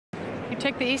You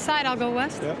take the east side, I'll go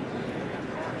west? Yep.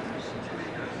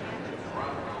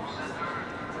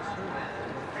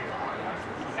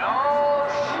 No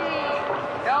sheep!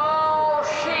 No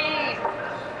sheep!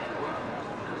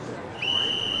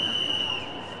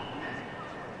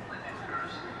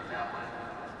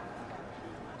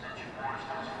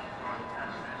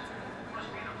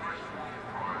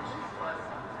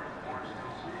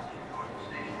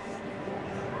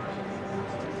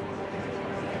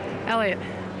 Elliot,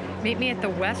 meet me at the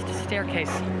west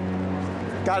staircase.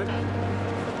 Got it.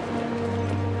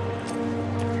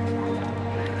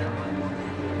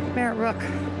 Merritt Rook,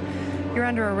 you're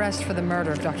under arrest for the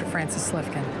murder of Dr. Francis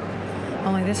Slifkin.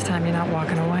 Only this time you're not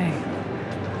walking away.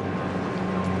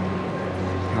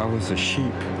 I was a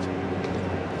sheep.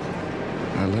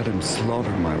 I let him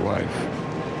slaughter my wife.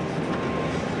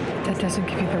 That doesn't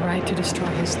give you the right to destroy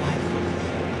his life.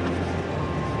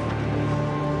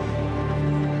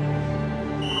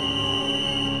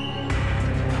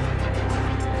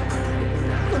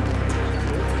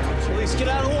 Police, get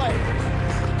out of the way.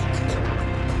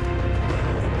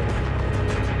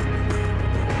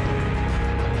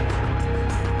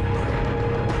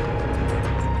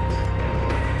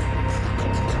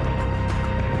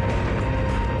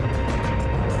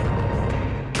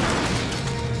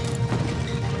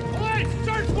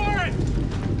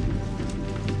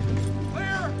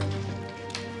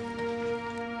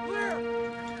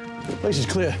 Place is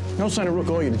clear. No sign of Rook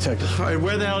or your detective. All right,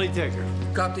 where the hell did he take her?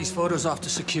 Got these photos off the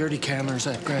security cameras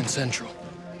at Grand Central.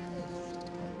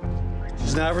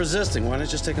 She's not resisting. Why not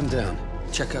just take him down?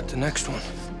 Check out the next one.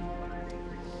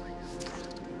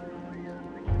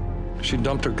 She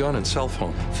dumped her gun and cell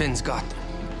phone. Finn's got them.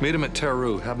 Meet him at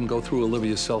Teru. Have him go through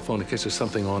Olivia's cell phone in case there's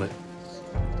something on it.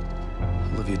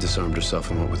 Olivia disarmed herself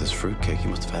and went with his fruitcake. He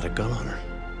must have had a gun on her.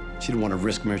 She didn't want to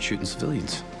risk Merritt shooting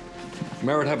civilians.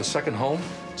 Merritt have a second home?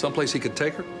 Someplace he could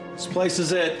take her? This place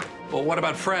is it. Well, what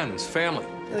about friends, family?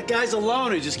 The guy's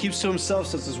alone. He just keeps to himself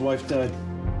since his wife died.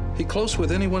 He close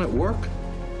with anyone at work?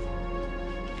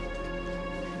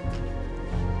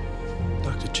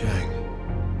 Dr. Chang.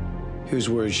 He was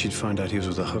worried she'd find out he was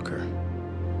with a hooker.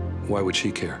 Why would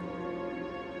she care?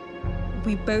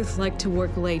 We both like to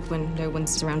work late when no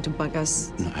one's around to bug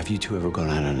us. Have you two ever gone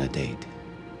out on a date?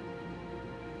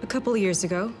 A couple of years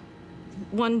ago,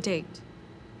 one date.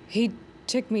 He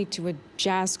took me to a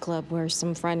jazz club where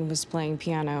some friend was playing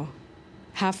piano.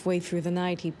 Halfway through the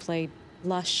night, he played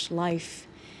Lush Life,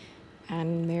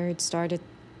 and Merritt started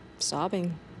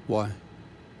sobbing. Why?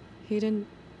 He didn't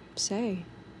say.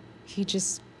 He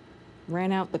just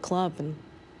ran out the club and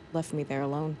left me there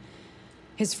alone.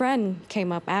 His friend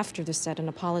came up after the set and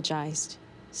apologized.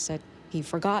 Said he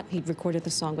forgot he'd recorded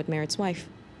the song with Merritt's wife.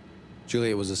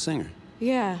 Juliet was a singer.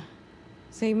 Yeah.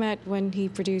 They met when he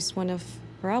produced one of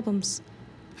her albums.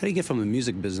 How do you get from the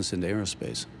music business into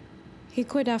aerospace? He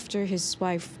quit after his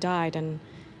wife died and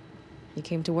he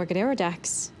came to work at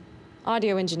Aerodax.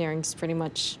 Audio engineering's pretty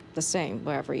much the same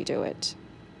wherever you do it.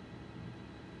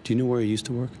 Do you know where he used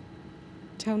to work?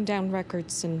 Tone Down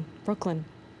Records in Brooklyn.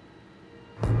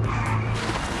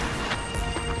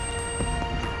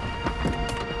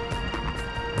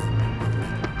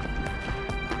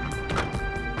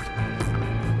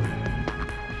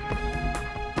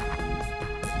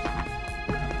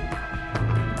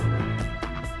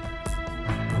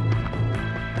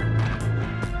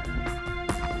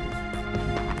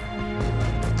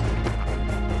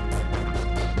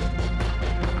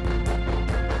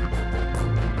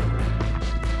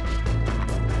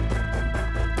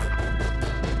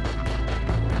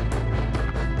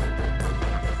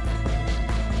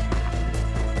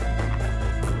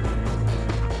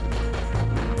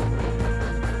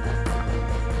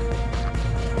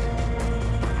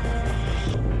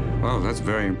 Wow, that's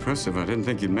very impressive. I didn't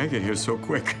think you'd make it here so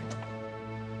quick.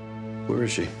 Where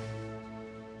is she?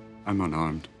 I'm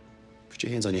unarmed. Put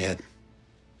your hands on your head.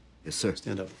 Yes, sir.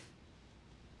 Stand up.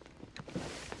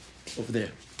 Over there.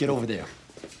 Get over there.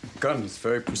 Gun is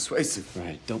very persuasive. All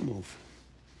right, don't move.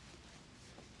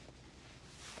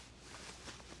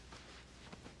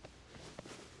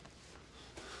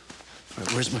 All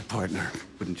right, where's my partner?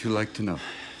 Wouldn't you like to know?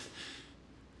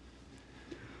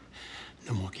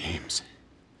 No more games.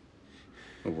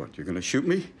 Well, what, you're gonna shoot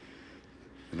me?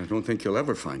 And I don't think you'll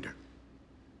ever find her.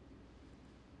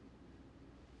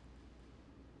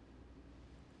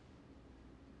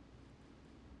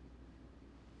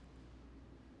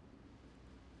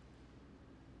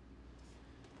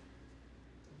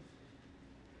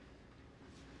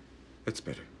 That's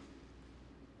better.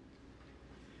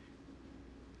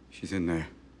 She's in there.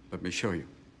 Let me show you.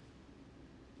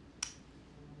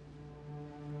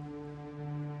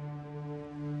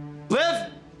 Liv!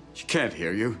 She can't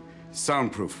hear you.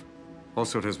 Soundproof.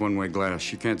 Also, it has one-way glass.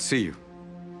 She can't see you.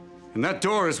 And that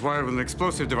door is wired with an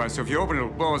explosive device, so if you open it,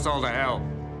 it'll blow us all to hell.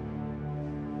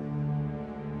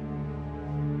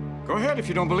 Go ahead if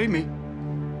you don't believe me.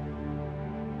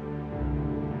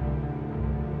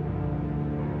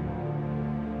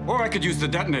 Or I could use the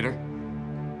detonator.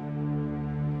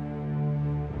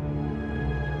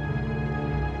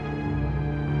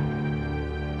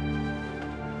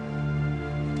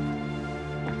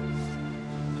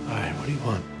 All right, what do you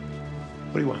want?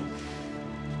 What do you want?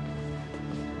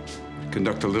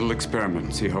 Conduct a little experiment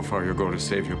and see how far you'll go to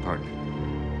save your partner.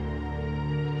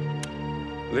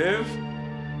 Liv?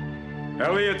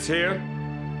 Elliot's here.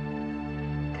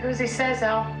 Do as he says,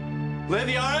 El. Liv,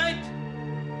 you all right?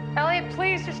 Elliot,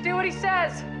 please, just do what he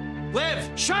says. Liv,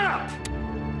 shut up!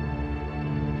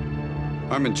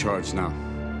 I'm in charge now.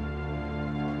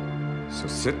 So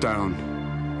sit down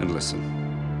and listen.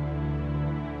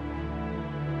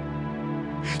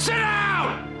 Sit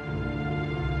down!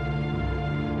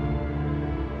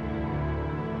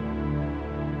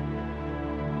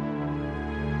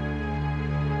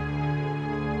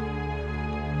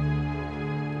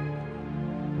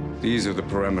 These are the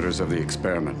parameters of the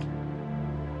experiment.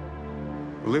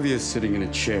 Olivia's sitting in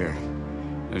a chair.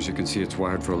 As you can see, it's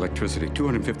wired for electricity,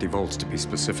 250 volts to be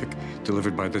specific,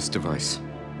 delivered by this device.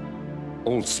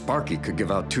 Old Sparky could give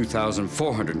out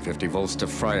 2,450 volts to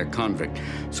fry a convict,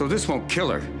 so this won't kill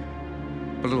her,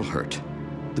 but it'll hurt.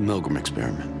 The Milgram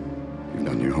experiment. You've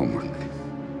done your homework.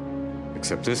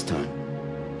 Except this time,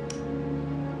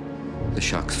 the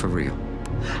shock's for real.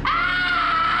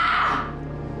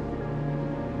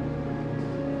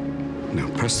 Now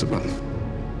press the button.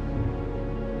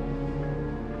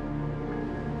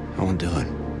 I won't do it.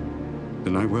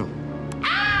 Then I will.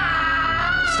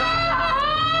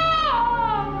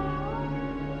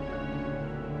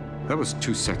 That was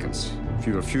 2 seconds. If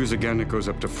you refuse again, it goes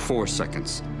up to 4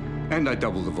 seconds. And I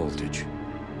double the voltage.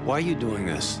 Why are you doing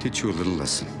this? Teach you a little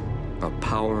lesson about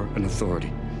power and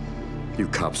authority. You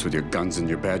cops with your guns and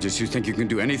your badges, you think you can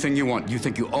do anything you want. You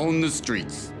think you own the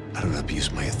streets. I don't abuse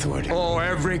my authority. Oh,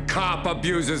 every cop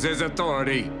abuses his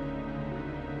authority.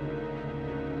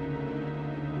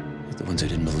 The ones that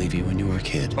didn't believe you when you were a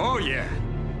kid. Oh, yeah.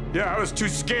 Yeah, I was too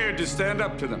scared to stand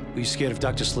up to them. Were you scared of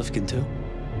Dr. Slifkin, too?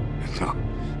 No.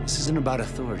 This isn't about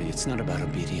authority. It's not about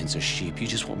obedience or sheep. You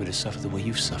just want me to suffer the way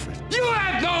you've suffered. You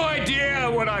have no idea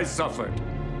what I suffered.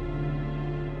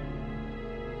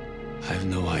 I have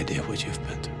no idea what you've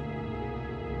been through.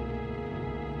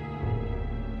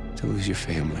 To lose your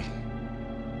family.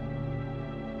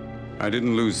 I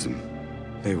didn't lose them.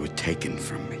 They were taken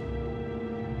from me.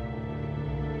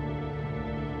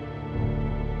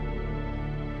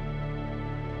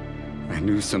 I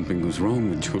knew something was wrong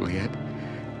with Juliet.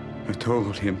 I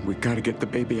told him, we gotta get the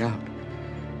baby out.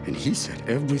 And he said,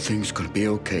 everything's gonna be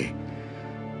okay.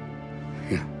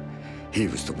 Yeah, he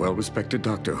was the well-respected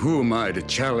doctor. Who am I to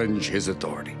challenge his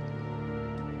authority?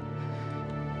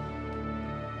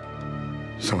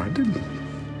 So I didn't.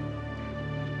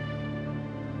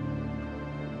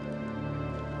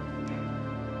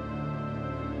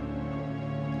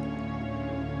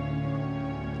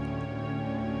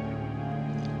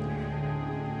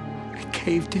 I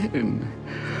caved in,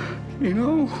 you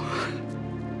know?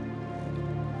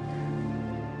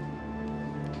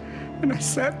 And I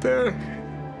sat there,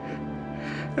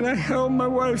 and I held my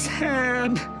wife's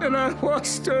hand, and I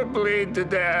watched her bleed to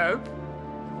death.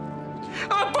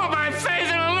 I put my faith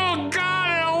in a little god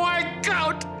in a white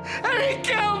coat, and he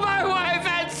killed my wife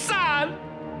and son!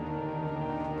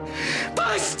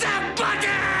 Push that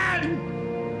button!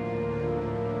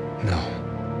 No.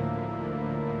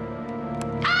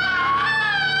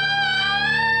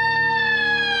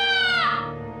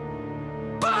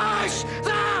 Push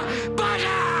the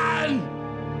button!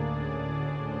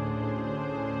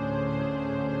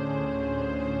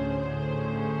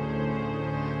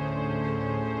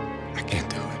 I can't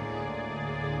do it.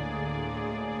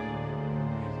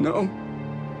 No?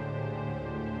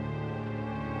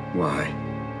 Why?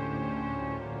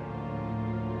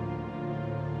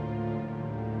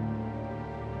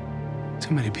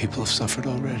 Too many people have suffered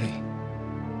already.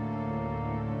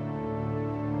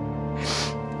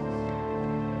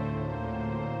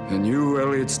 And you,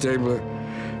 Elliot Stabler,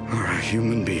 are a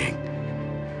human being.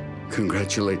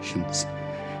 Congratulations.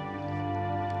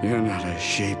 You're not a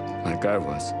sheep like I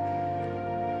was.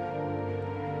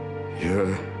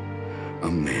 You're a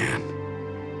man.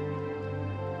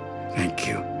 Thank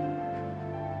you.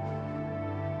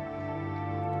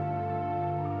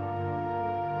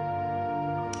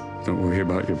 Don't worry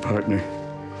about your partner.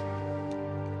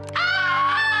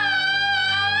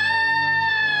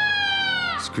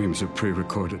 screams are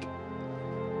pre-recorded.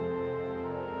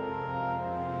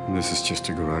 And this is just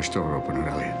a garage door opener,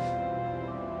 Elliot.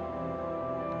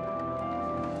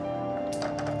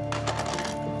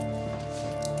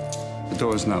 The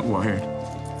door's not wired.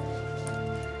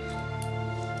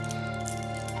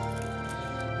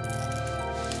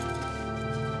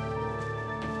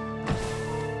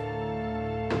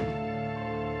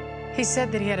 He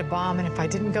said that he had a bomb, and if I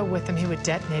didn't go with him, he would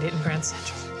detonate it in Grand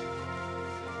Central.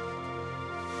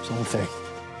 It's all fake.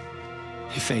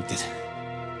 He faked it.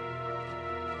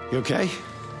 You okay?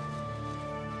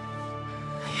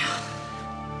 Yeah.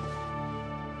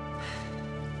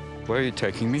 Where are you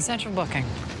taking me? Central booking.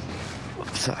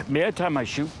 May I tie my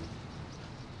shoe?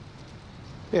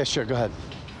 Yeah, sure, go ahead.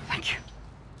 Thank you.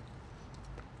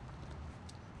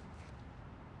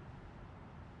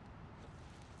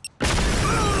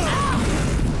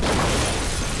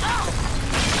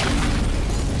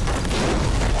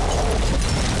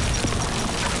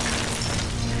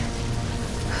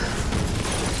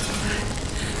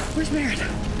 Where's Merritt?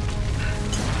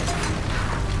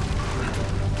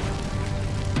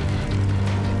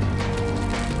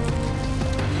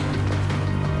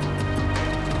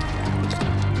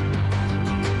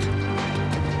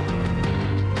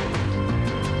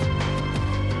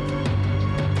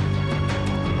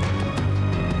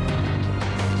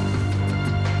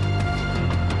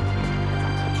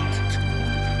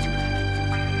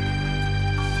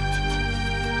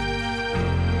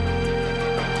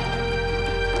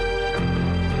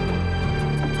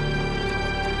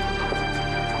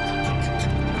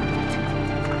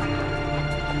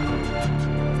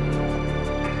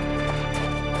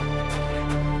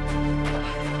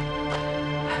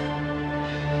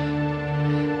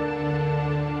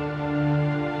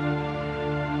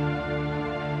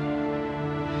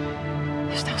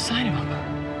 There's no sign of him.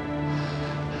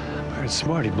 Merritt's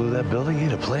smart. He blew that building. He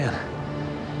had a plan.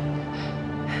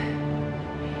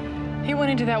 He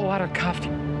went into that water cuffed.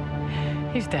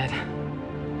 He's dead.